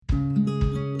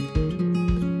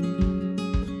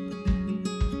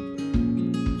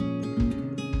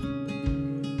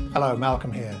Hello,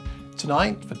 Malcolm here.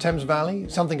 Tonight, for Thames Valley,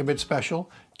 something a bit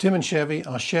special, Tim and Chevy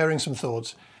are sharing some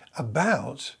thoughts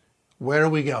about where are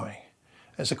we going?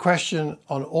 It's a question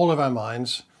on all of our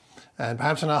minds, and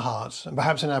perhaps in our hearts, and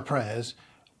perhaps in our prayers.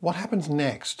 What happens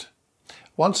next?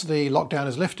 Once the lockdown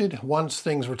is lifted, once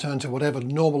things return to whatever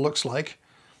normal looks like,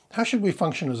 how should we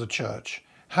function as a church?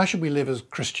 How should we live as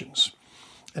Christians?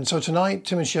 And so tonight,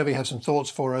 Tim and Chevy have some thoughts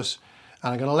for us,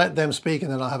 and I'm going to let them speak,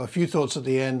 and then I'll have a few thoughts at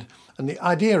the end. And the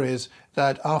idea is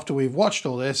that after we've watched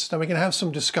all this, then we can have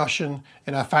some discussion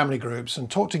in our family groups and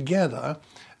talk together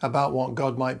about what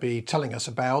God might be telling us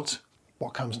about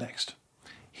what comes next.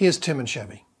 Here's Tim and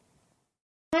Chevy.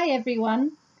 Hi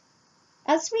everyone.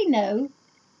 As we know,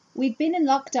 we've been in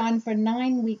lockdown for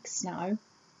 9 weeks now.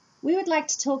 We would like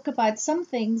to talk about some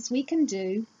things we can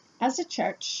do as a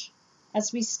church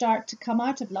as we start to come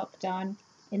out of lockdown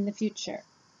in the future.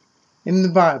 In the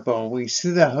Bible, we see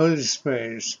the Holy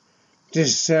Spirit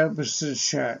disturbs the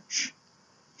church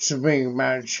to bring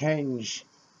about change.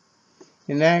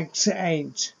 In Acts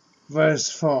 8,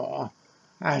 verse 4,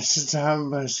 at the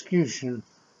time of persecution,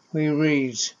 we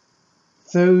read,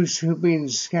 "Those who've been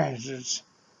scattered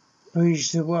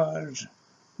preached the word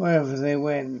wherever they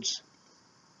went."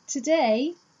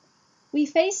 Today, we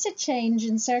face a change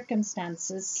in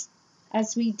circumstances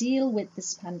as we deal with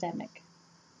this pandemic.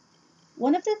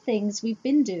 One of the things we've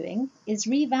been doing is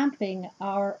revamping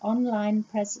our online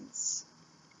presence.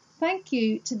 Thank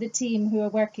you to the team who are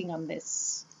working on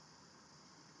this.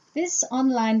 This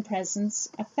online presence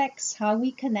affects how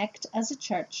we connect as a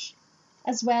church,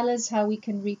 as well as how we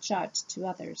can reach out to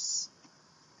others.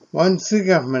 Once the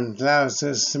government allows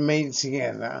us to meet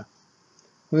together,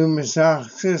 we must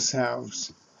ask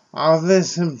ourselves, are there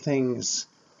some things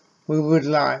we would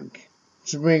like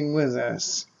to bring with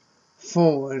us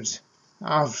forward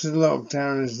after the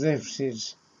lockdown is lifted?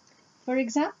 For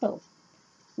example,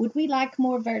 would we like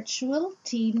more virtual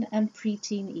teen and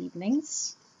preteen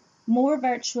evenings, more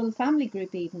virtual family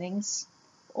group evenings,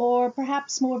 or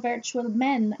perhaps more virtual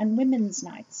men and women's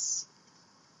nights?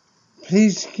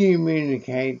 Please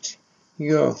communicate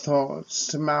your thoughts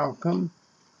to Malcolm,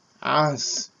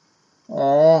 us,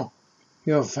 or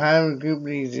your family group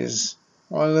leaders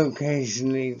or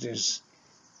location leaders.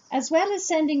 As well as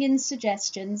sending in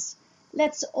suggestions,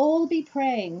 let's all be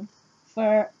praying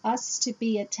for us to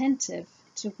be attentive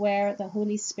to where the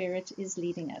Holy Spirit is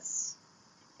leading us.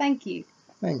 Thank you.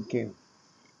 Thank you.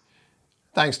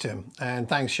 Thanks, Tim, and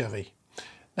thanks, Chevy.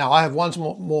 Now, I have one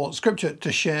more scripture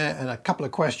to share and a couple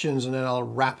of questions, and then I'll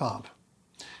wrap up.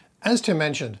 As Tim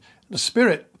mentioned, the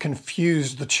Spirit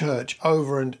confused the church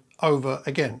over and over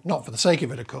again, not for the sake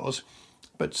of it, of course,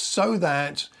 but so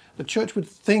that the church would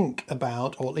think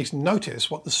about, or at least notice,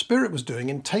 what the Spirit was doing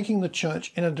in taking the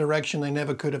church in a direction they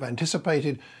never could have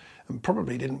anticipated and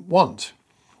probably didn't want.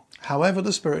 However,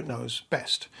 the Spirit knows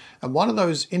best. And one of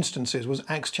those instances was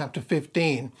Acts chapter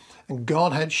 15, and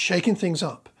God had shaken things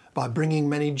up by bringing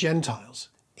many Gentiles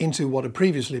into what had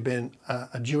previously been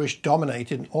a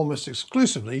Jewish-dominated, almost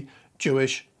exclusively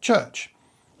Jewish church.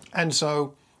 And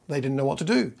so they didn't know what to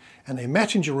do. And they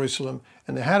met in Jerusalem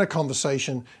and they had a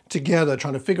conversation together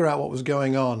trying to figure out what was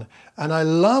going on. And I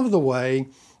love the way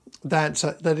that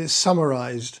is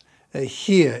summarized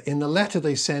here in the letter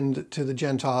they send to the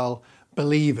Gentile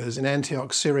believers in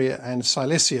Antioch, Syria and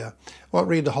Cilicia. I won't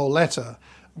read the whole letter,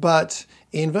 but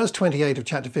in verse 28 of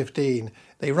chapter 15,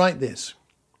 they write this: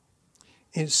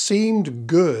 "It seemed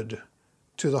good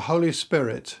to the Holy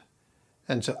Spirit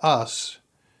and to us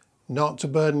not to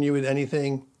burden you with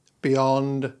anything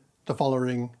beyond the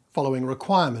following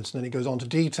requirements." And then he goes on to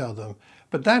detail them.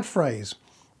 But that phrase,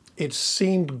 "it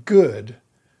seemed good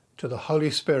to the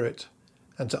Holy Spirit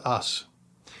and to us."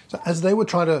 So as they were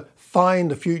trying to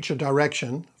find the future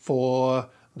direction for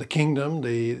the kingdom,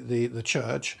 the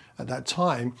church at that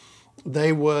time,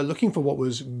 they were looking for what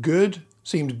was good,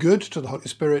 seemed good to the Holy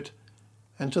Spirit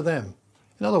and to them.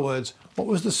 In other words, what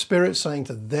was the Spirit saying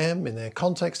to them in their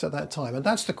context at that time? And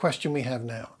that's the question we have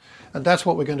now. And that's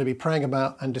what we're going to be praying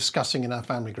about and discussing in our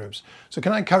family groups. So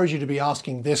can I encourage you to be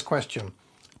asking this question?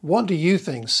 What do you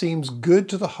think seems good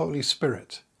to the Holy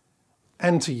Spirit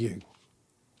and to you?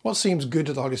 What seems good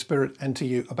to the Holy Spirit and to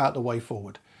you about the way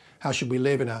forward? How should we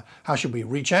live how should we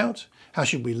reach out? How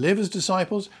should we live as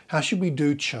disciples? How should we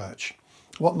do church?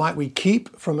 What might we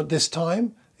keep from this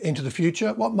time into the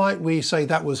future? What might we say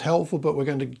that was helpful, but we're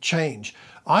going to change?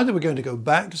 Either we're going to go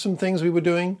back to some things we were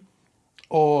doing,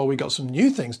 or we got some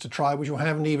new things to try, which we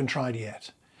haven't even tried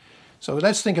yet. So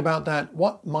let's think about that.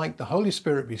 What might the Holy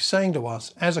Spirit be saying to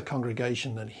us as a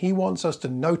congregation that he wants us to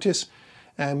notice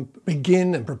and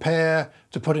begin and prepare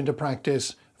to put into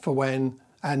practice for when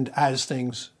and as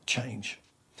things change?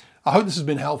 I hope this has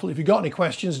been helpful. If you've got any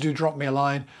questions, do drop me a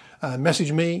line.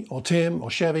 Message me or Tim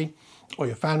or Chevy or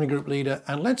your family group leader,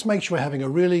 and let's make sure we're having a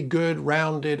really good,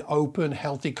 rounded, open,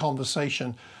 healthy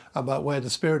conversation about where the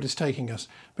Spirit is taking us,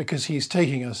 because He's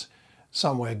taking us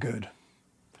somewhere good.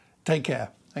 Take care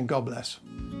and God bless.